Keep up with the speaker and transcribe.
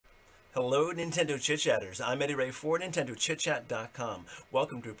Hello, Nintendo Chit-Chatters. I'm Eddy Ray for NintendoChitChat.com.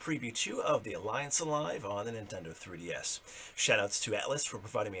 Welcome to a preview 2 of The Alliance Alive on the Nintendo 3DS. Shoutouts to Atlus for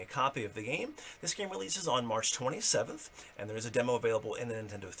providing me a copy of the game. This game releases on March 27th, and there is a demo available in the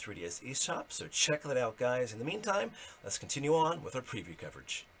Nintendo 3DS eShop, so check that out, guys. In the meantime, let's continue on with our preview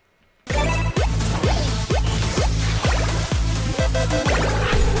coverage.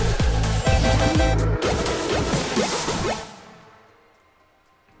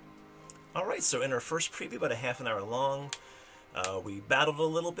 Alright, so in our first preview, about a half an hour long, we battled a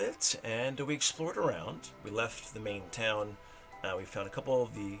little bit, and we explored around. We left the main town. We found a couple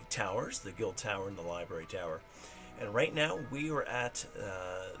of the towers, the Guild Tower and the Library Tower. And right now, we are at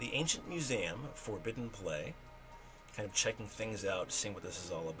the Ancient Museum, Forbidden Play, kind of checking things out, seeing what this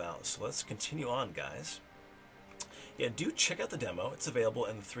is all about. So let's continue on, guys. Yeah, do check out the demo. It's available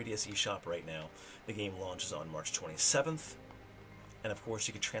in the 3DS eShop right now. The game launches on March 27th. And of course,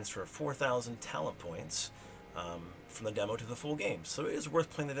 you can transfer 4,000 talent points from the demo to the full game. So it is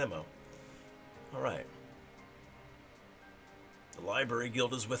worth playing the demo. Alright. The Library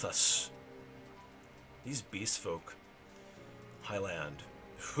Guild is with us. These beast folk. Highland.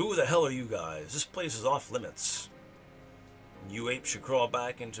 Who the hell are you guys? This place is off limits. You apes should crawl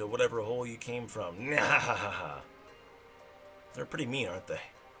back into whatever hole you came from. They're pretty mean, aren't they?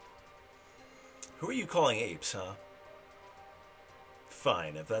 Who are you calling apes, huh?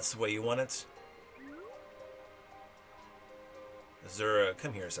 Fine, if that's the way you want it. Azura,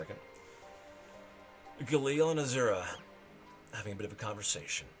 come here a second. Galil and Azura having a bit of a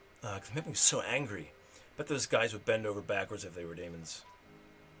conversation. It made me so angry. Bet those guys would bend over backwards if they were demons.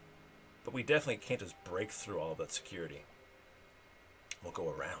 But we definitely can't just break through all of that security. We'll go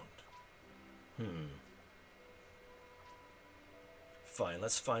around. Fine,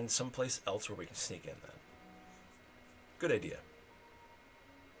 let's find someplace else where we can sneak in then. Good idea.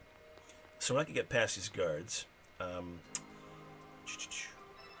 So when I can get past these guards, do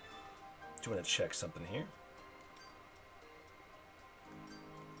you want to check something here?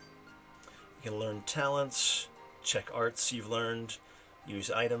 You can learn talents, check arts you've learned,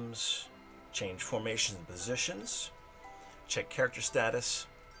 use items, change formations and positions, check character status,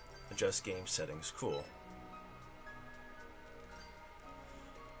 adjust game settings. Cool.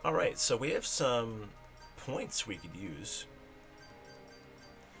 Alright, so we have some points we could use.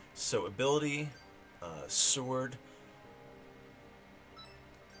 So ability, sword,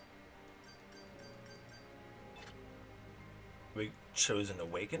 we chose an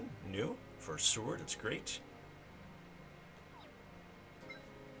awaken, new, for sword, it's great.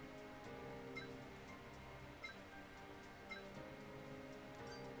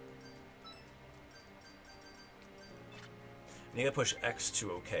 And you gotta push X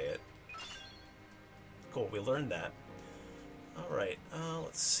to OK it. Cool, we learned that. Alright,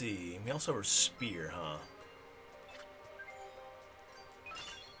 let's see. We also have a spear, huh?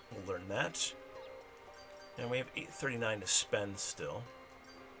 We'll learn that. And we have 839 to spend still.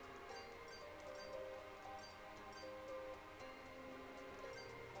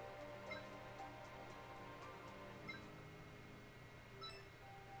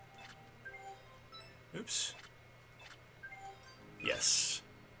 Oops. Yes.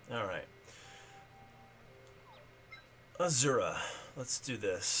 Alright. Azura. Let's do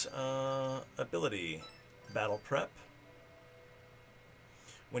this. Ability. Battle Prep.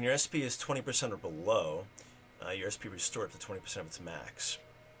 When your SP is 20% or below, your SP restored to 20% of its max.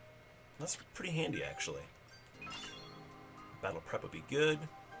 That's pretty handy, actually. Battle Prep would be good.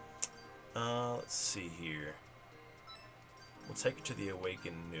 Let's see here. We'll take it to the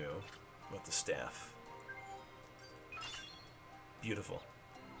Awakened New with the staff. Beautiful.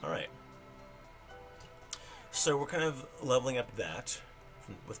 Alright. So we're kind of leveling up that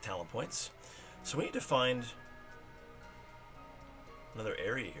with talent points. So we need to find another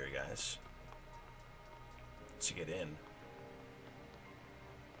area here, guys, to get in.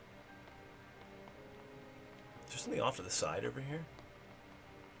 Is there something off to the side over here?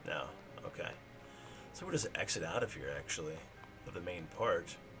 No. Okay. So we'll just exit out of here, actually, of the main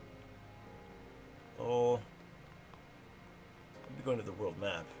part. Oh. Let me go into the world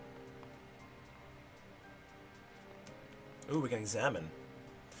map. Ooh, we can examine.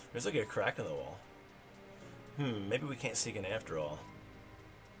 There's like a crack in the wall. Maybe we can't sneak in after all.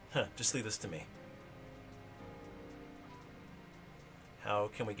 Huh, just leave this to me. How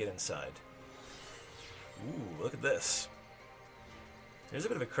can we get inside? Ooh, look at this. There's a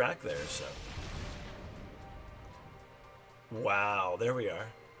bit of a crack there, so. Wow, there we are.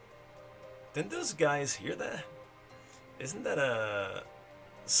 Didn't those guys hear that? Isn't that a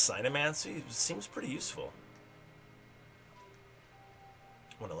Cynomancy? It seems pretty useful.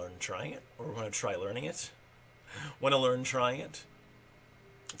 Want to learn trying it? Or want to try learning it? Want to learn trying it?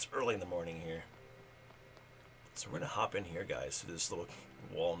 It's early in the morning here. So we're going to hop in here, guys, to this little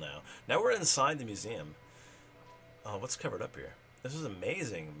wall now. Now we're inside the museum. Oh, what's covered up here? This is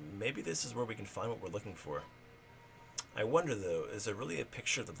amazing. Maybe this is where we can find what we're looking for. I wonder, though, is there really a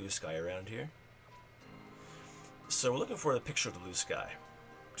picture of the blue sky around here? So we're looking for the picture of the blue sky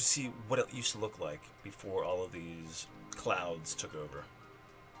to see what it used to look like before all of these clouds took over.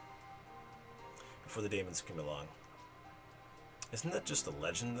 Before the demons came along. Isn't that just a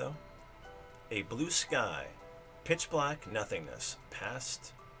legend, though? A blue sky, pitch black nothingness,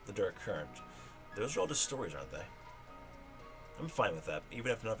 past the dark current. Those are all just stories, aren't they? I'm fine with that.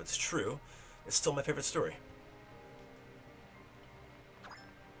 Even if none of it's true, it's still my favorite story.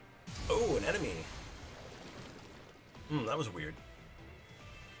 Oh, an enemy. That was weird.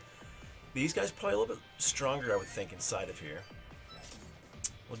 These guys probably a little bit stronger, I would think, inside of here.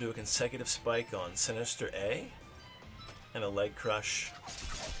 We'll do a consecutive spike on Sinister A and a leg crush.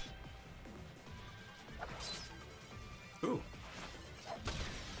 Ooh.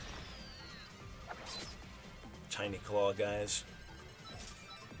 Tiny claw guys.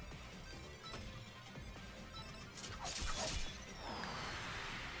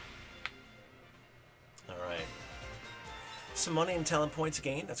 Alright. Some money and talent points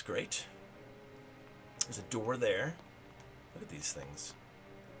gained, that's great. There's a door there. Look at these things.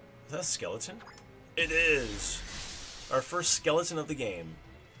 Is that a skeleton? It is! Our first skeleton of the game.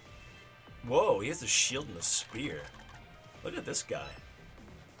 Whoa, he has a shield and a spear. Look at this guy.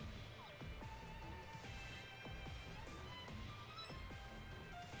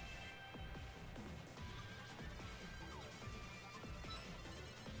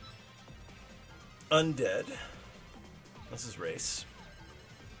 Undead. That's his race.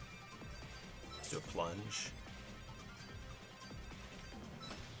 Let's do a plunge.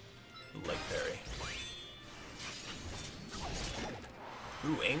 Leg parry.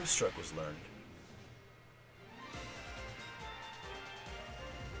 Ooh, aim stroke was learned.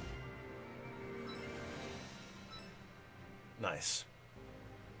 Nice.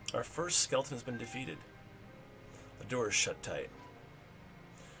 Our first skeleton has been defeated. The door is shut tight.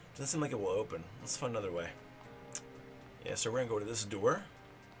 Doesn't seem like it will open. Let's find another way. Yeah, so we're gonna go to this door.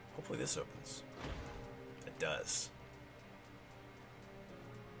 Hopefully this opens. It does.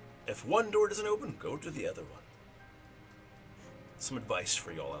 If one door doesn't open, go to the other one. Some advice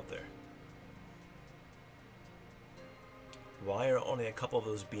for y'all out there. Why are only a couple of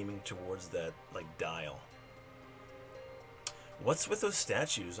those beaming towards that, like, dial? What's with those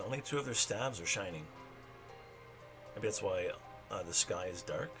statues? Only 2 of their stabs are shining. Maybe that's why the sky is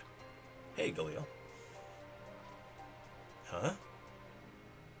dark. Hey, Galil. Huh?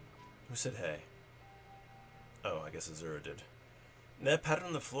 Who said hey? Oh, I guess Azura did. That pattern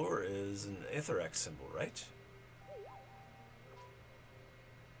on the floor is an Itheract symbol, right?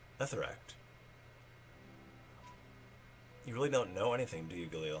 Itheract. You really don't know anything, do you,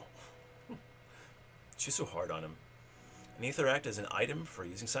 Galil? She's so hard on him. An Itheract is an item for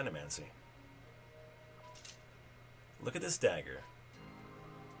using Cynomancy. Look at this dagger.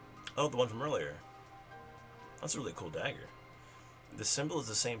 Oh, the one from earlier. That's a really cool dagger. The symbol is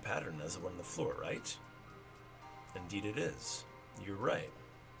the same pattern as the one on the floor, right? Indeed it is. You're right.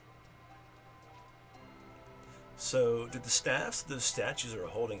 So, do the staffs that those statues are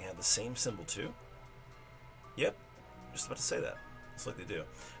holding have the same symbol too? Yep. Just about to say that. Looks like they do.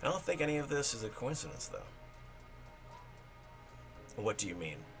 I don't think any of this is a coincidence, though. What do you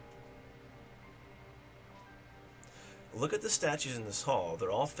mean? Look at the statues in this hall.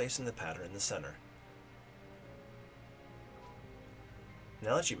 They're all facing the pattern in the center.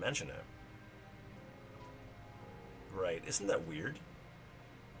 Now that you mention it. Right, isn't that weird?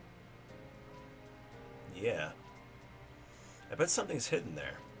 Yeah. I bet something's hidden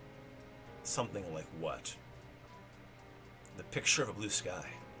there. Something like what? The picture of a blue sky.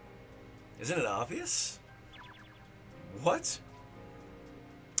 Isn't it obvious? What?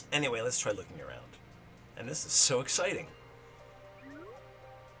 Anyway, let's try looking around. And this is so exciting.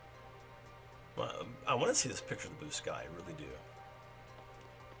 Well, I want to see this picture of the blue sky, I really do.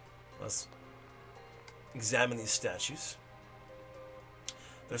 Let's examine these statues.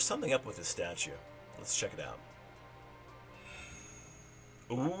 There's something up with this statue. Let's check it out.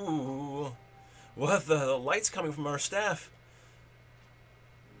 Ooh. What? The light's coming from our staff.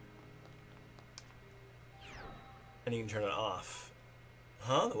 And you can turn it off.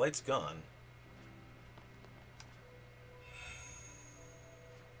 Huh? The light's gone.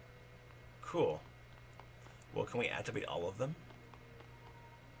 Cool. Well, can we activate all of them?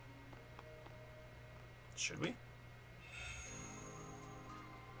 Should we?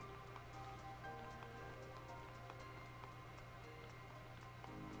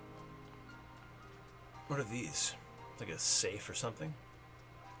 What are these? Like a safe or something?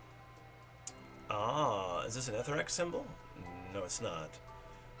 Ah, is this an Etherx symbol? No, it's not.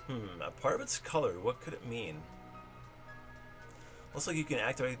 A part of it's colored. What could it mean? Looks like you can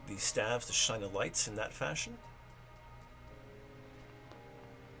activate these staves to shine the lights in that fashion.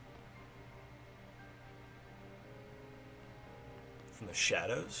 From the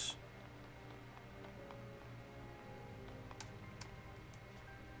shadows.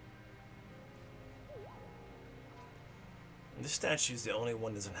 And this statue is the only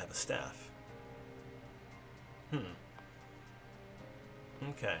one that doesn't have a staff.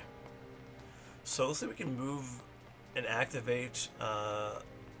 Okay. So let's see if we can move and activate the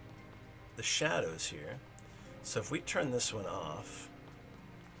shadows here. So if we turn this one off,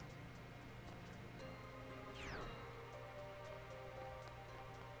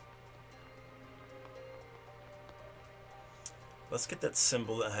 let's get that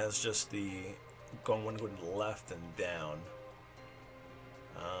symbol that has just the going to the left and down.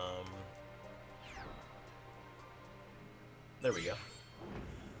 There we go.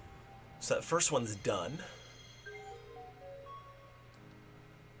 So that first one's done.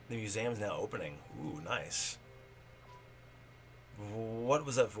 The museum's now opening. Ooh, nice. What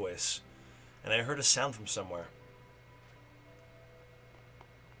was that voice? And I heard a sound from somewhere.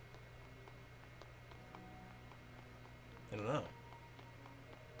 I don't know.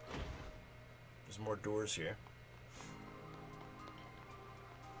 There's more doors here.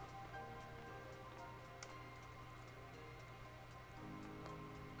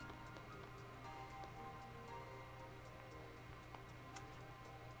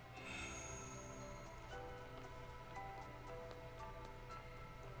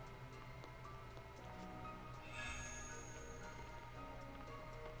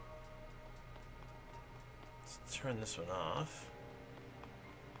 Turn this one off.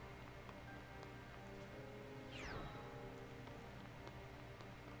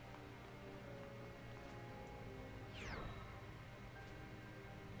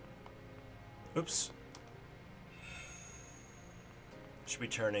 Oops. Should be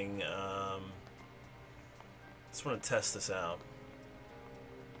turning, just want to test this out.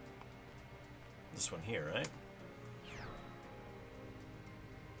 This one here, right?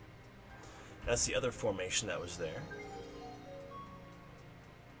 That's the other formation that was there.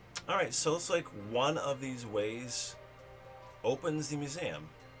 Alright, so it looks like one of these ways opens the museum.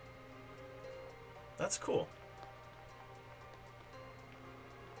 That's cool.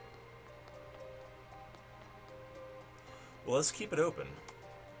 Well, let's keep it open.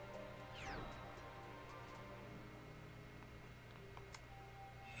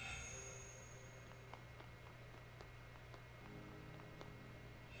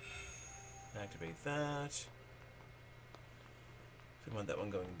 Activate that. We want that one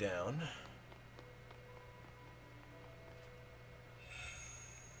going down.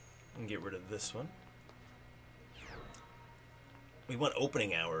 And get rid of this one. We want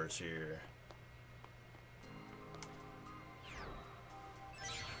opening hours here.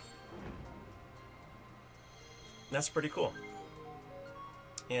 That's pretty cool.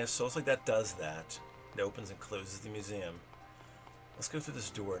 Yeah, so it's like that does that. It opens and closes the museum. Let's go through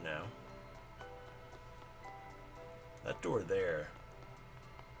this door now. That door there,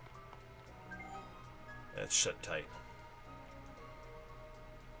 that's shut tight.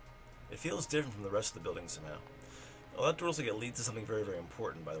 It feels different from the rest of the building somehow. Well, that door looks like it leads to something very, very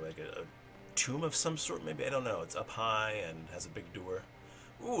important, by the way. Like a tomb of some sort, maybe? I don't know. It's up high and has a big door.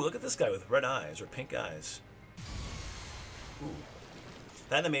 Ooh, look at this guy with red eyes, or pink eyes. Ooh.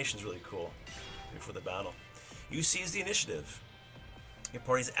 That animation's really cool before the battle. You seize the initiative. Your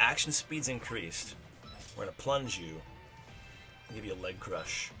party's action speed's increased. We're going to plunge you. Give you a leg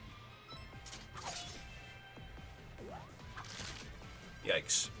crush.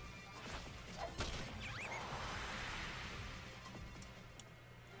 Yikes.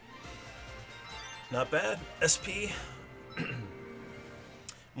 Not bad. SP.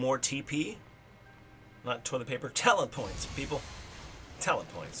 More TP. Not toilet paper. Talent points, people.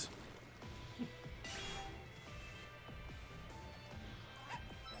 Talent points.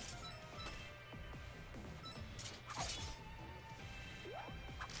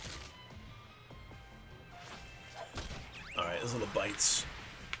 Alright, those little bites.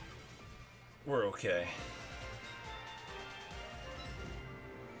 We're okay.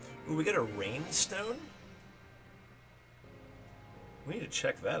 Ooh, we get a rain stone? We need to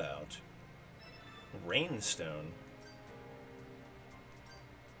check that out. Rainstone.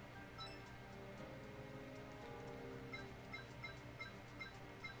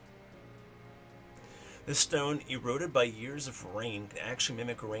 This stone, eroded by years of rain, can actually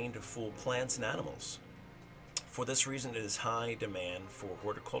mimic rain to fool plants and animals. For this reason, it is high demand for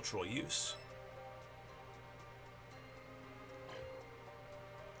horticultural use.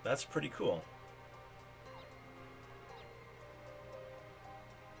 That's pretty cool.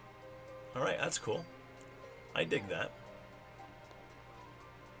 Alright, that's cool. I dig that.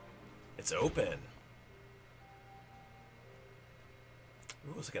 It's open.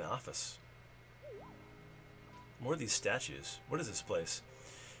 Ooh, it's like an office. More of these statues. What is this place?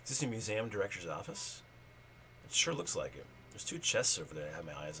 Is this a museum director's office? It sure looks like it. There's 2 chests over there I have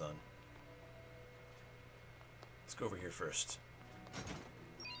my eyes on. Let's go over here first.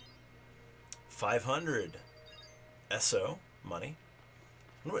 500 SO money.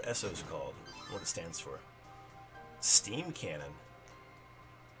 I wonder what SO is called. What it stands for. Steam cannon.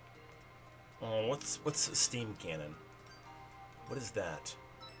 Oh, what's a steam cannon? What is that?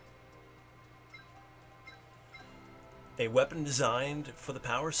 A weapon designed for the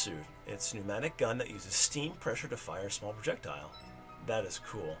power suit. It's a pneumatic gun that uses steam pressure to fire a small projectile. That is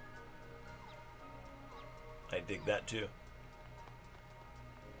cool. I dig that too.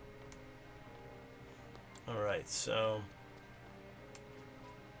 Alright, so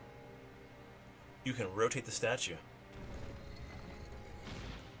you can rotate the statue.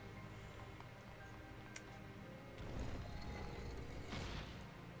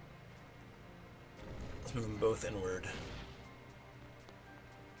 Let's move them both inward.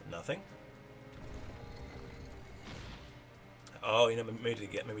 Nothing. Oh, you know, maybe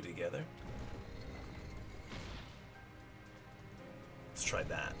together. Let's try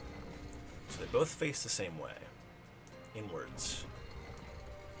that. So they both face the same way. Inwards.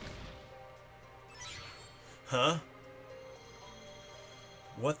 Huh?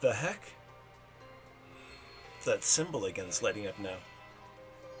 What the heck? It's that symbol again that's lighting up now.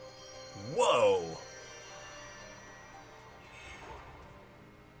 Whoa!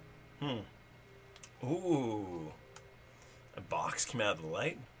 Ooh. A box came out of the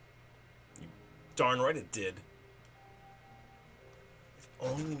light? You darn right it did. If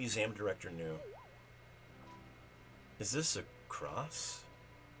only the museum director knew. Is this a cross?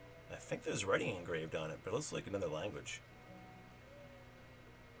 I think there's writing engraved on it, but it looks like another language.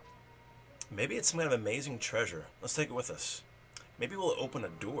 Maybe it's some kind of amazing treasure. Let's take it with us. Maybe we'll open a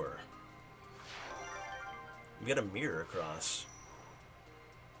door. We got a mirror across.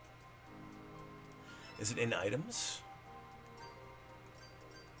 Is it in items?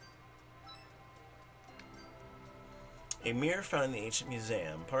 A mirror found in the ancient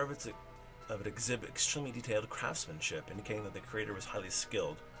museum. Part of it exhibit extremely detailed craftsmanship, indicating that the creator was highly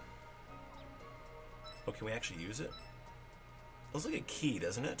skilled. Oh, can we actually use it? It looks like a key,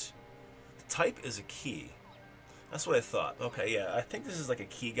 doesn't it? The type is a key. That's what I thought. Okay, yeah, I think this is like a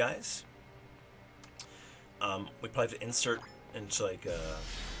key, guys. We probably have to insert into like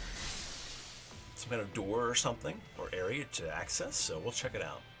some kind of door or something, or area to access, so we'll check it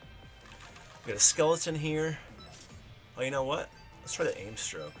out. We got a skeleton here. Oh, you know what? Let's try the aim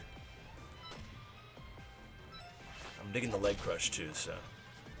stroke. I'm digging the leg crush too, so.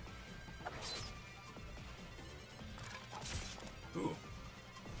 Ooh.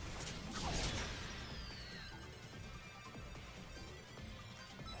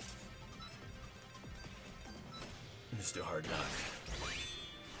 Just do a hard knock.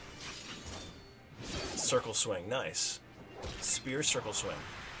 Circle swing, nice. Spear circle swing.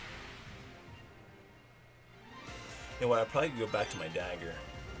 You know what, I'll probably go back to my dagger.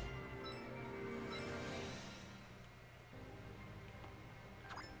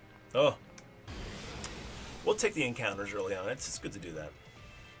 Oh. We'll take the encounters early on. It's good to do that.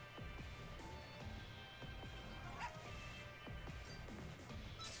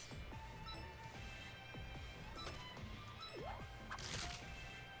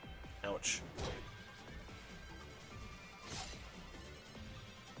 Ouch.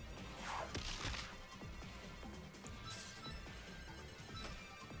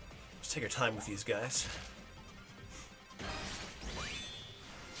 Just take your time with these guys.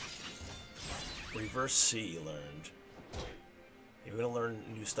 Reverse C learned. You're gonna learn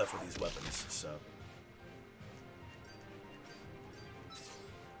new stuff with these weapons, so.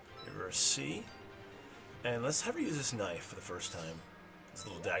 Reverse C. And let's have her use this knife for the first time. This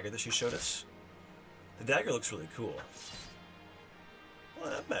little dagger that she showed us. The dagger looks really cool.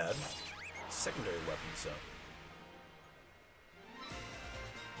 Well, not bad. Secondary weapon, so.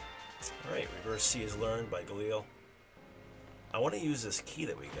 Alright, reverse C is learned by Galil. I want to use this key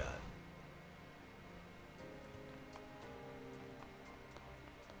that we got.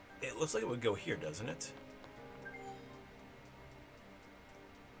 It looks like it would go here, doesn't it?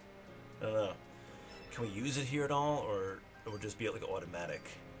 I don't know. Can we use it here at all, or it would just be like automatic?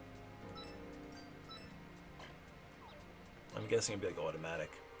 I'm guessing it'd be like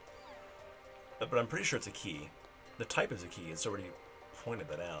automatic. But I'm pretty sure it's a key. The type is a key. It's already pointed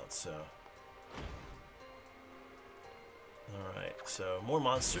that out, so... Alright, so more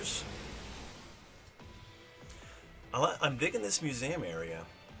monsters. I'm digging this museum area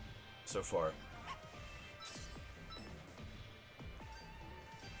so far.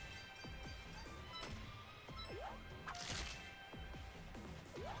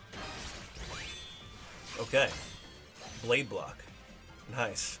 Okay. Blade block.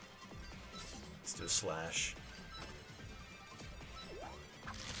 Nice. Let's do a slash.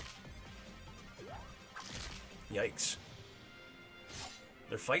 Yikes.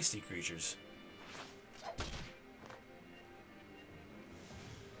 They're feisty creatures.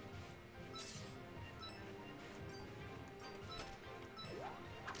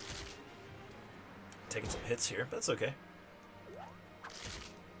 Taking some hits here, but that's okay.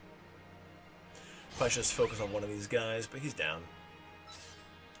 Probably should just focus on one of these guys, but he's down.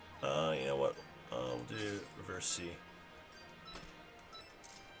 You know what? We'll do reverse C.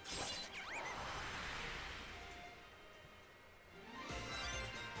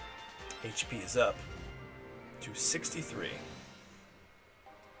 HP is up to 63.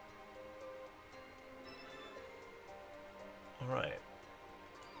 Alright.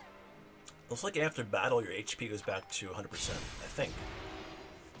 Looks like after battle, your HP goes back to 100%, I think.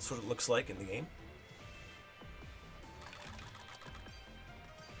 That's what it looks like in the game.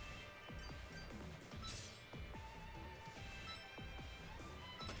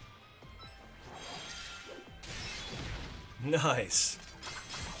 Nice!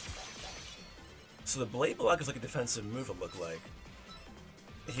 So the blade block is like a defensive move, it looked like.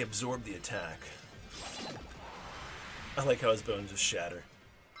 He absorbed the attack. I like how his bones just shatter.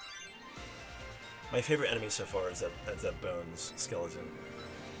 My favorite enemy so far is that bones skeleton.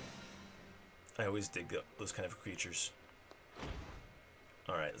 I always dig those kind of creatures.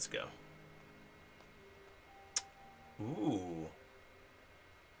 Alright, let's go. Ooh.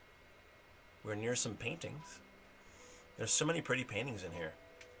 We're near some paintings. There's so many pretty paintings in here.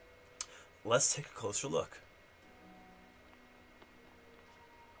 Let's take a closer look.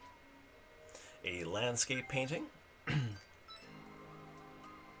 A landscape painting.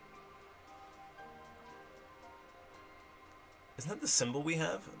 Isn't that the symbol we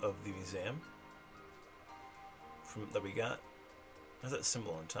have of the museum? That we got? There's that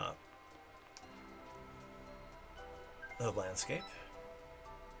symbol on top. The landscape.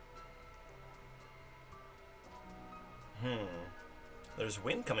 There's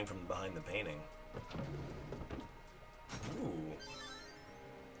wind coming from behind the painting. Ooh.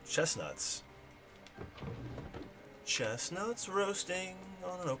 Chestnuts. Chestnuts roasting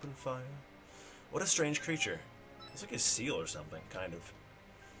on an open fire. What a strange creature. It's like a seal or something, kind of.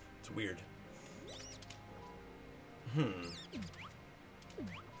 It's weird.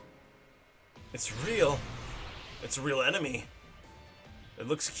 It's real. It's a real enemy. It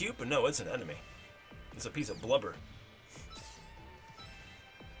looks cute, but no, it's an enemy. It's a piece of blubber.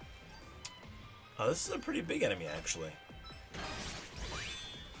 Oh, this is a pretty big enemy, actually.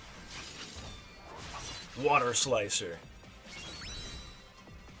 Water Slicer.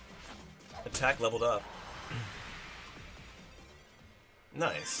 Attack leveled up.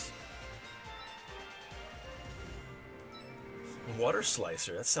 Nice. Water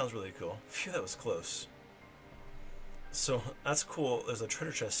Slicer, that sounds really cool. Phew, that was close. So, that's cool. There's a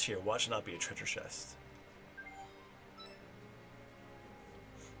treasure chest here. Watch it not be a treasure chest.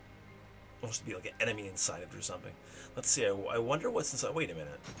 It must be like an enemy inside of it or something. Let's see, I wonder what's inside. Wait a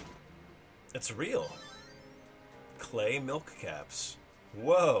minute. It's real. Clay milk caps.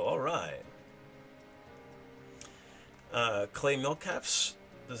 Whoa, alright. Clay milk caps?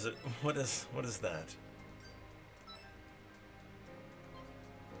 Does it, what is that?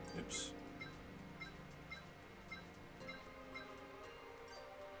 Oops.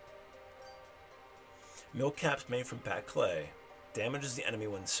 Milk caps made from packed clay. Damages the enemy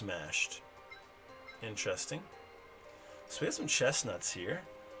when smashed. Interesting. So we have some chestnuts here.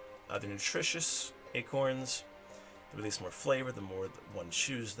 They're nutritious. Acorns. They release more flavor the more one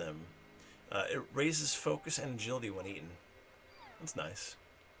chews them. It raises focus and agility when eaten. That's nice.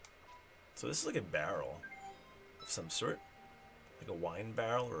 So this is like a barrel of some sort. Like a wine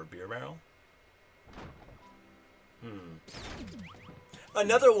barrel or a beer barrel.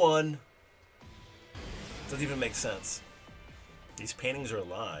 Another one! Doesn't even make sense. These paintings are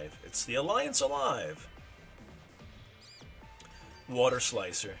alive. It's the Alliance alive! Water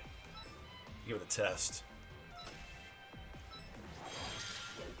Slicer. Give it a test.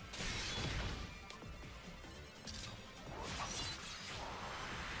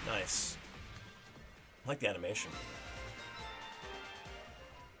 Nice. I like the animation.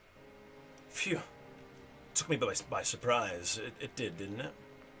 Phew. Took me by surprise. It did, didn't it?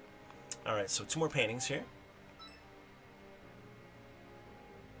 Alright, so 2 more paintings here.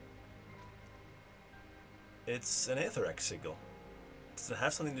 It's an Aetherx sigil. Does it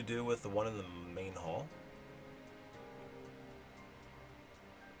have something to do with the one in the main hall?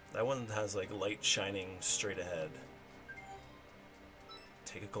 That one has like light shining straight ahead.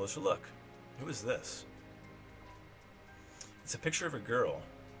 Take a closer look. Who is this? It's a picture of a girl.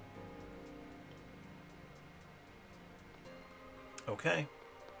 Okay.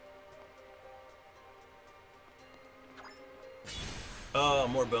 Oh,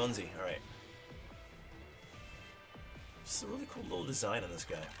 more Bonesy. Alright. Just a really cool little design on this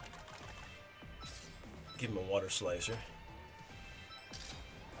guy. Give him a water slicer.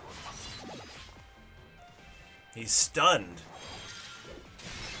 He's stunned.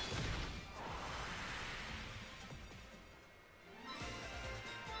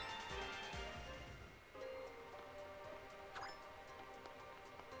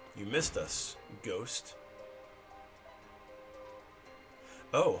 You missed us, ghost.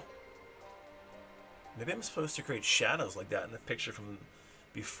 Oh. Maybe I'm supposed to create shadows like that in the picture from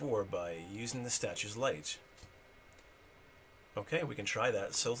before by using the statue's light. Okay, we can try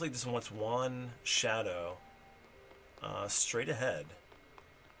that. So it looks like this wants one shadow straight ahead.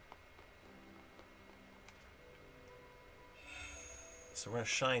 So we're going to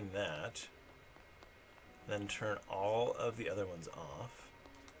shine that. Then turn all of the other ones off.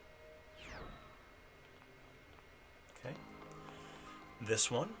 Okay. This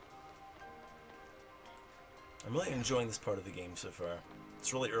one. I'm really enjoying this part of the game so far.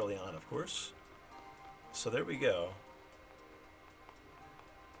 It's really early on, of course. So there we go.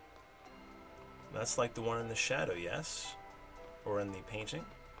 That's like the one in the shadow, yes? Or in the painting.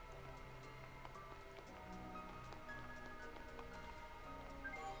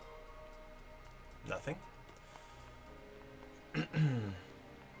 Nothing.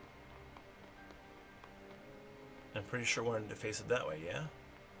 I'm pretty sure I wanted to face it that way, yeah?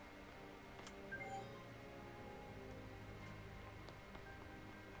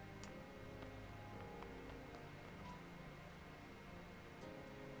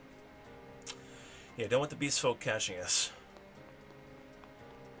 Yeah, don't want the beast folk catching us.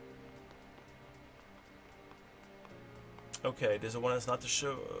 Okay, does it want us not to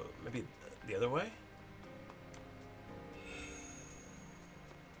show... maybe the other way?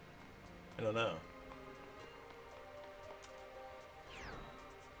 I don't know.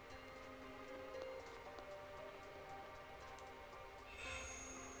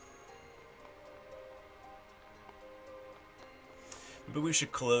 But we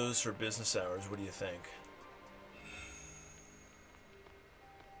should close for business hours. What do you think?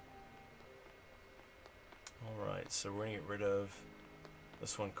 Alright, so we're going to get rid of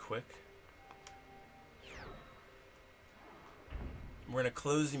this one quick. We're going to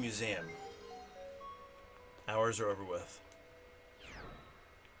close the museum. Hours are over with.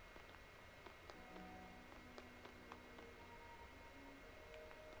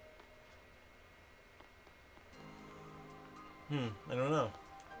 I don't know.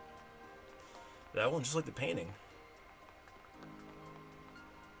 That one, just like the painting.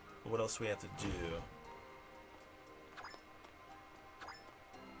 What else do we have to do?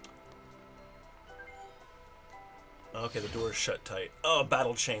 Okay, the door is shut tight. Oh,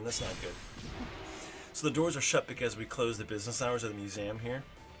 battle chain, that's not good. So the doors are shut because we closed the business hours of the museum here.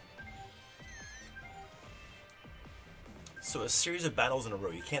 So a series of battles in a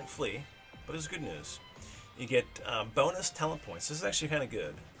row. You can't flee, but it's good news. You get bonus talent points. This is actually kind of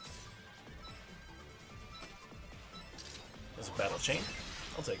good. There's a battle chain.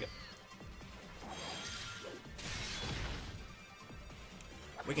 I'll take it.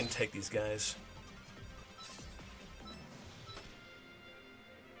 We can take these guys.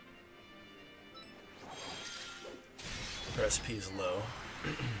 Our SP is low.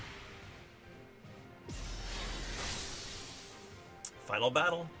 Final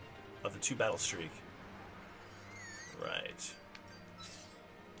battle of the 2-battle streak. Right.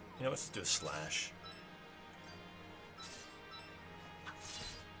 You know what? Let's do a slash.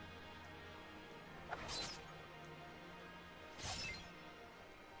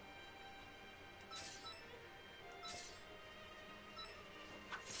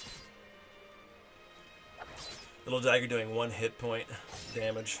 Little dagger doing 1 hit point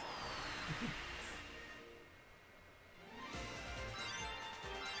damage.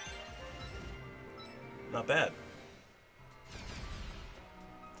 Not bad.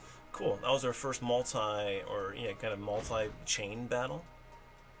 Cool. That was our first kind of multi-chain battle.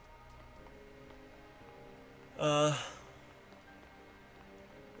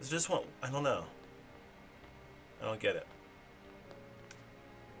 Is it just one? I don't know. I don't get it.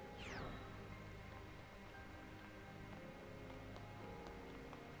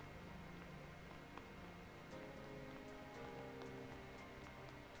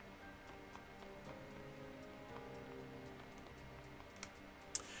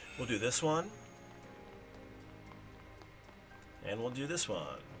 We'll do this one. And we'll do this one.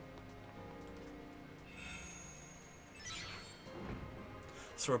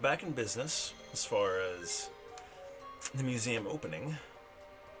 So we're back in business as far as the museum opening.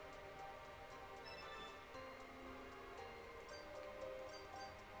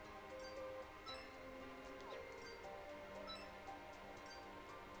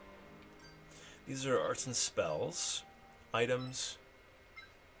 These are arts and spells, items.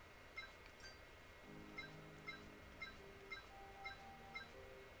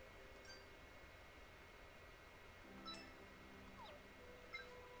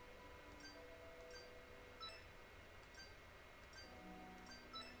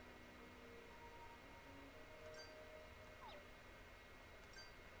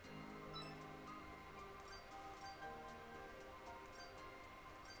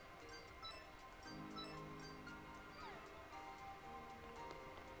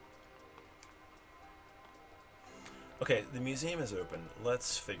 Okay, the museum is open.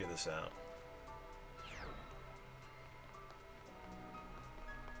 Let's figure this out.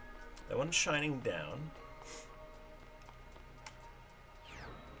 That one's shining down.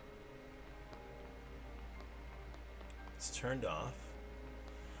 It's turned off.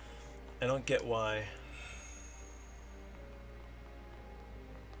 I don't get why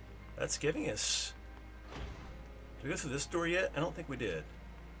that's giving us... Did we go through this door yet? I don't think we did.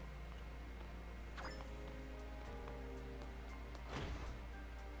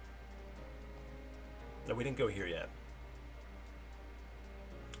 No, we didn't go here yet.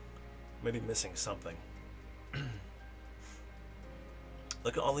 Maybe missing something.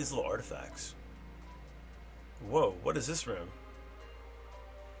 Look at all these little artifacts. Whoa, what is this room?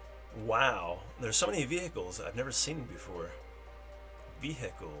 Wow, there's so many vehicles I've never seen before.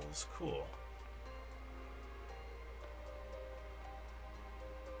 Vehicles, cool.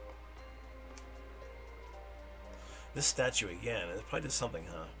 This statue again, it probably did something,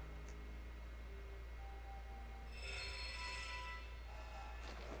 huh?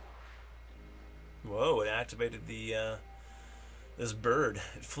 Whoa, it activated the, this bird.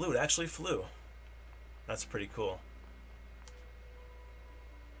 It flew, it actually flew. That's pretty cool.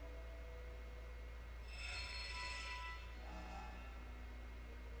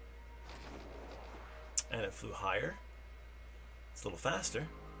 And it flew higher. It's a little faster.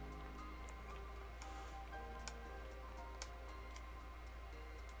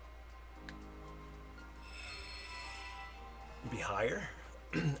 Be higher.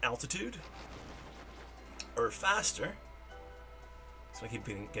 Altitude. Or faster. So I keep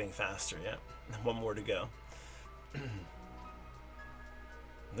getting faster, yeah. One more to go.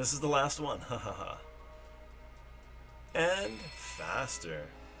 This is the last one. Ha ha ha. And faster.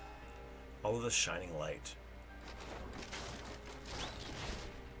 All of the shining light.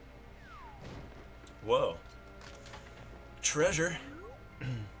 Whoa. Treasure.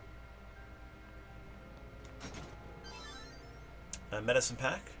 A medicine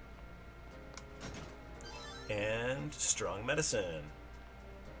pack. And strong medicine.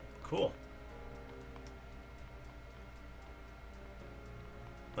 Cool.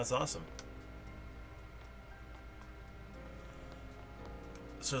 That's awesome.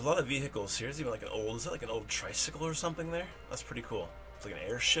 So there's a lot of vehicles here. There's even like an old, is that like an old tricycle or something there? That's pretty cool. It's like an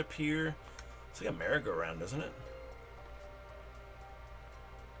airship here. It's like a merry-go-round, isn't it?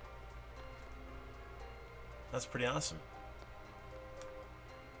 That's pretty awesome.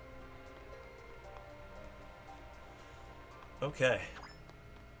 Okay.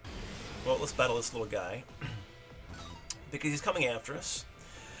 Well, let's battle this little guy. Because he's coming after us.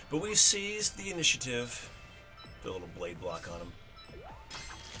 But we seized the initiative. Put a little blade block on him.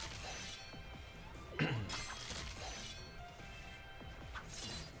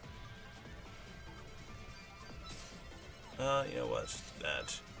 You know what? Just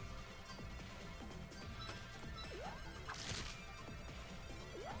that.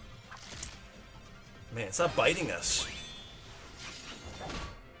 Man, it's not biting us.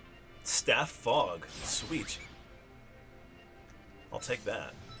 Staff fog. Sweet. I'll take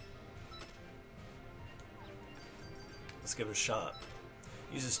that. Let's give it a shot.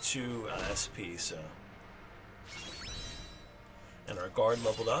 Uses 2 SP, so. And our guard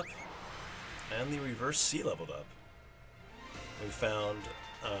leveled up. And the reverse C leveled up. We found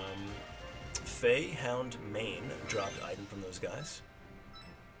Fey Hound Mane, dropped item from those guys.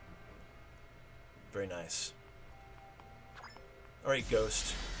 Very nice. Alright,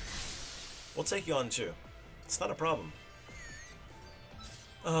 Ghost. We'll take you on too. It's not a problem.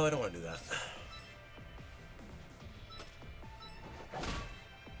 Oh, I don't want to do that.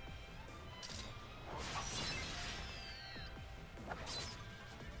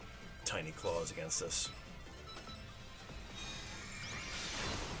 Tiny claws against us.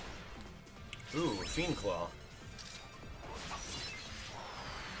 Ooh, Fiend Claw.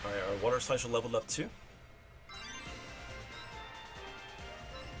 Alright, our Water Slasher leveled up too.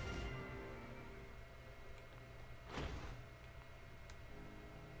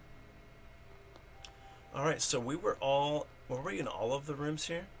 Alright, so we were we in all of the rooms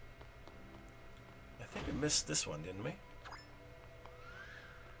here? I think we missed this one, didn't we?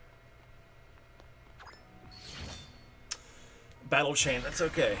 Battle Chain, that's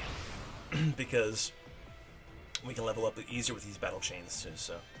okay. Because we can level up easier with these battle chains too,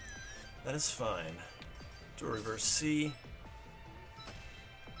 so that is fine. Do a reverse C.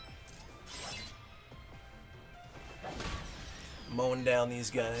 Mowing down these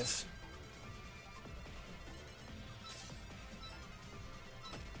guys.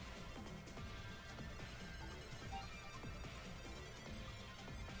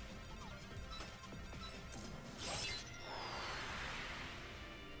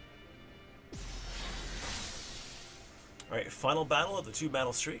 Alright, final battle of the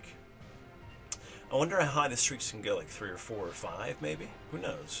 2-battle streak. I wonder how high the streaks can go, like 3 or 4 or 5, maybe? Who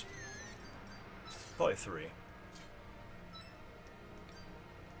knows? Probably 3.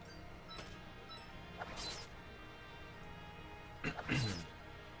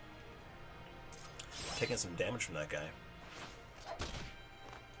 Taking some damage from that guy.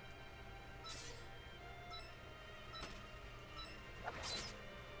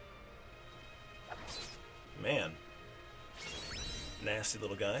 Man. Nasty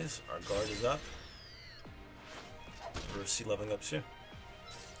little guys. Our guard is up. We're C leveling up too.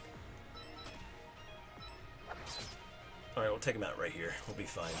 Alright, we'll take him out right here. We'll be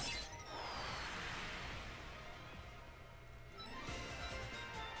fine.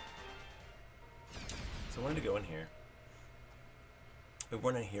 So I wanted to go in here. We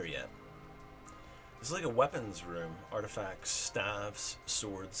weren't in here yet. This is like a weapons room. Artifacts, staves,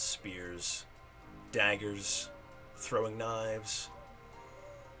 swords, spears, daggers, throwing knives.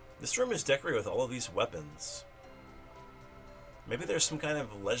 This room is decorated with all of these weapons. Maybe there's some kind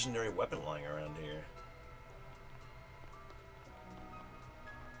of legendary weapon lying around here.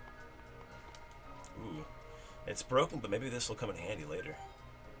 Ooh. It's broken, but maybe this will come in handy later.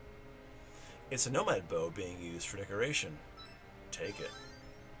 It's a nomad bow being used for decoration. Take it.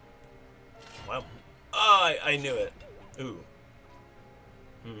 Wow. Ah, I knew it. Ooh.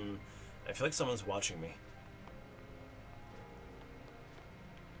 I feel like someone's watching me.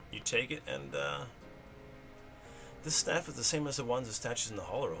 You take it, and this staff is the same as the ones the statues in the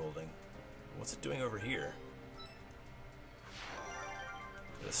hall are holding. What's it doing over here?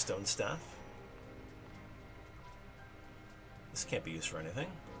 The stone staff? This can't be used for anything.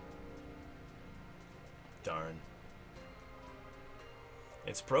 Darn.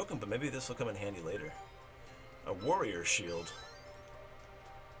 It's broken, but maybe this will come in handy later. A warrior shield.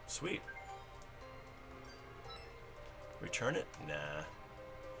 Sweet. Return it? Nah.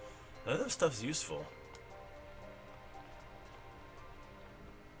 None of that stuff's useful.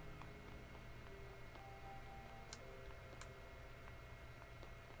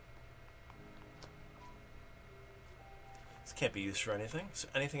 This can't be used for anything. So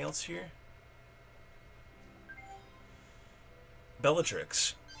anything else here?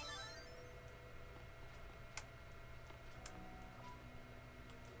 Bellatrix.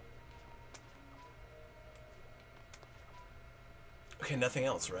 Okay, nothing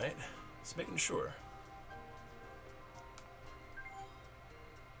else, right? Just making sure.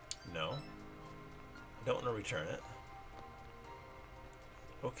 No. I don't want to return it.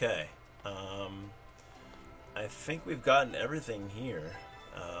 Okay. I think we've gotten everything here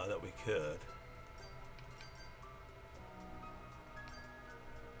that we could.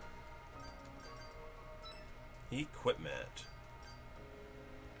 Equipment.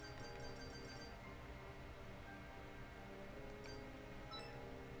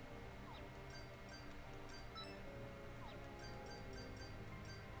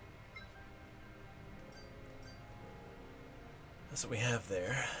 That's what we have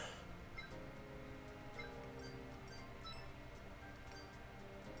there.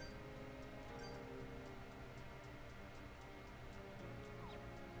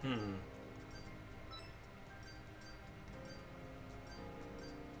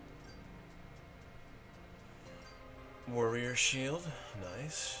 Warrior shield,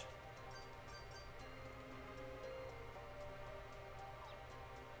 nice.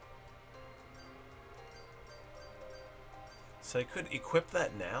 So I could equip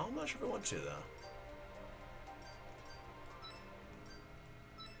that now? I'm not sure if I want to, though.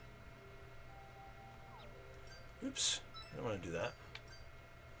 Oops. I don't want to do that.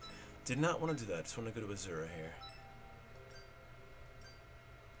 Did not want to do that. Just want to go to Azura here.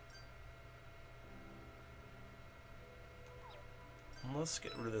 Let's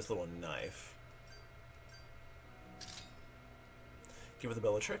get rid of this little knife. Give her the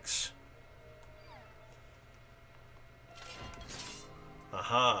Bellatrix.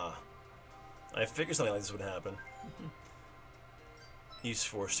 Aha! I figured something like this would happen. He's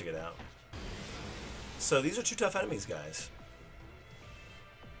forced to get out. So these are two tough enemies, guys.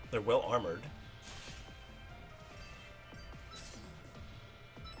 They're well armored.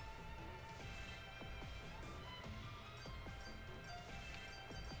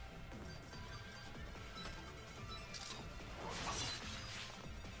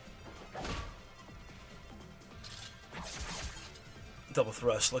 Double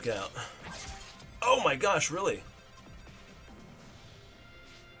thrust, look out. Oh my gosh, really?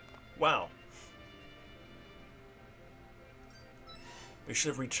 Wow. We should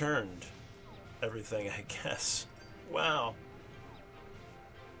have returned everything, I guess. Wow.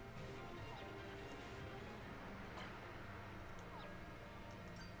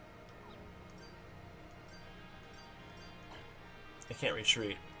 I can't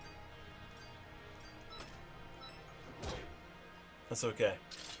retreat. That's okay.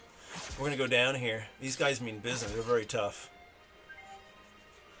 We're gonna go down here. These guys mean business. They're very tough.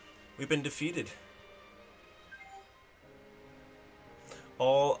 We've been defeated.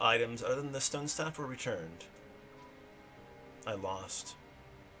 All items other than the stone staff were returned. I lost.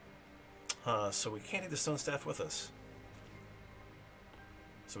 So we can't take the stone staff with us.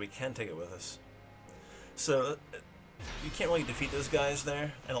 So we can take it with us. So you can't really defeat those guys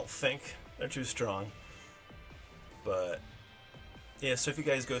there, I don't think. They're too strong. But yeah, so if you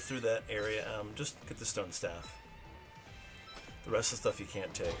guys go through that area, just get the stone staff. The rest of the stuff you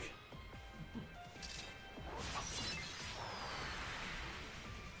can't take.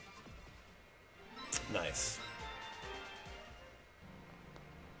 Nice.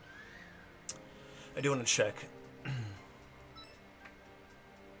 I do want to check.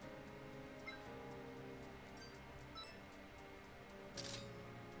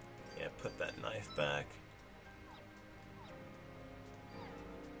 Yeah, put that knife back.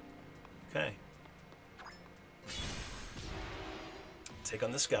 Okay. Take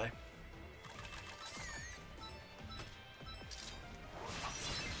on this guy.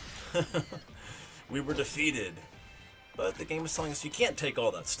 We were defeated. But the game is telling us you can't take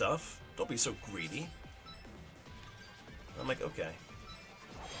all that stuff. Don't be so greedy. I'm like, okay.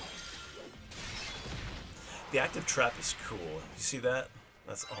 The active trap is cool. You see that?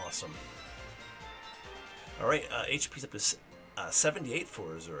 That's awesome. Alright, HP's up to 78 for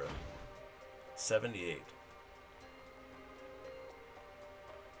Azura. 78.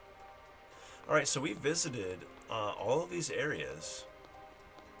 Alright, so we visited all of these areas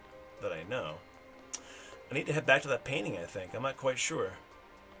that I know. I need to head back to that painting, I think. I'm not quite sure.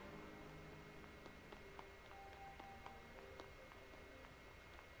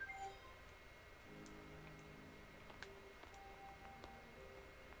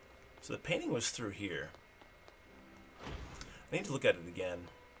 So the painting was through here. I need to look at it again.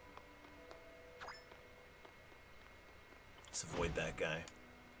 Let's avoid that guy.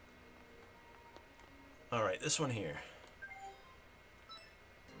 Alright, this one here.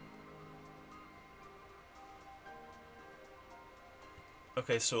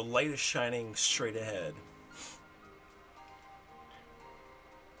 Okay, so light is shining straight ahead.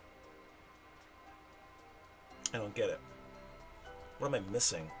 I don't get it. What am I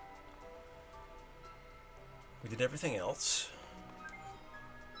missing? We did everything else.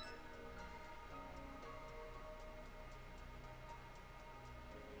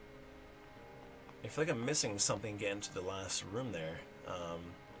 I feel like I'm missing something getting to the last room there.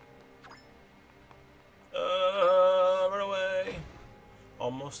 Run away!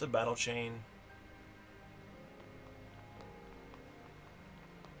 Almost a battle chain.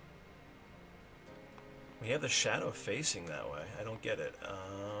 We have the shadow facing that way. I don't get it.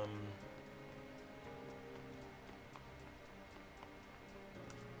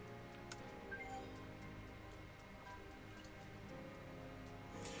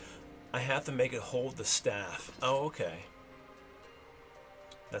 I have to make it hold the staff. Oh, okay.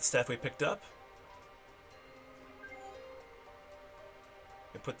 That staff we picked up?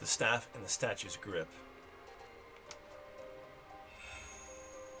 We put the staff in the statue's grip.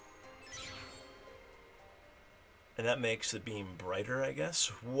 And that makes the beam brighter, I guess?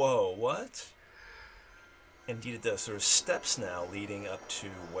 Whoa, what? Indeed it does. So there's steps now leading up to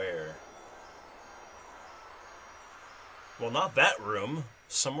where? Well, not that room.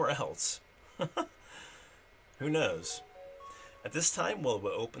 Somewhere else. Who knows? At this time, we'll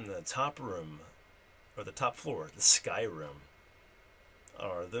open the top room, or the top floor, the sky room.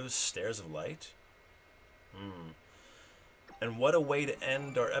 Are those stairs of light? And what a way to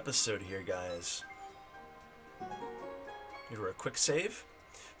end our episode here, guys. Give her a quick save.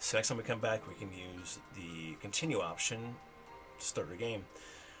 So next time we come back, we can use the continue option to start our game.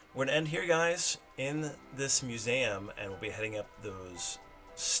 We're going to end here, guys, in this museum, and we'll be heading up those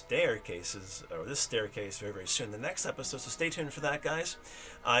staircases, or this staircase, very, very soon. The next episode, so stay tuned for that, guys.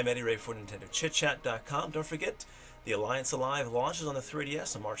 I'm Eddy Ray for NintendoChitChat.com. Don't forget, the Alliance Alive launches on the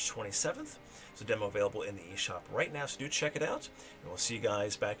 3DS on March 27th. It's a demo available in the eShop right now, so do check it out. And we'll see you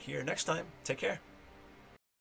guys back here next time. Take care.